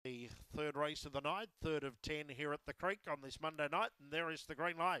race of the night, third of 10 here at the Creek on this Monday night, and there is the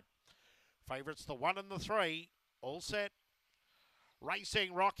green light. Favourites the 1 and the 3, all set.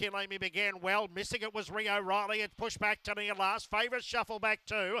 Racing, Rocky and Amy began well. Missing it was Rio Riley. It pushed back to near last. Favourites shuffle back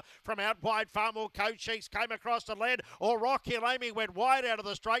two. From out wide, Farmore Coaches came across and led. Or Rocky and Amy went wide out of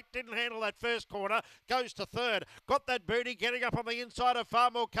the straight. Didn't handle that first corner. Goes to third. Got that booty getting up on the inside of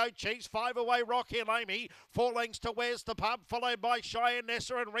Farmore Coaches. 5 away, Rocky and Amy. 4 lengths to Where's the Pub. Followed by Cheyenne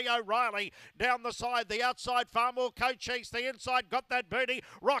Nessa and Rio Riley. Down the side, the outside, Farmore Coaches. The inside, got that booty.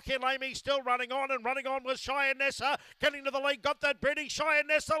 Rocky and Amy still running on. And running on was Cheyenne Nessa. Getting to the lead, got that booty. Cheyenne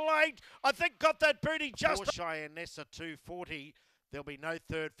Nessa late. I think got that booty just. For Cheyenne Nessa 240. There'll be no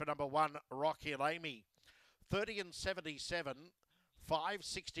third for number 1, Rocky and Amy. 30 and 77,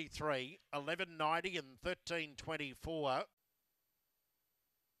 563, 1190 and 1324.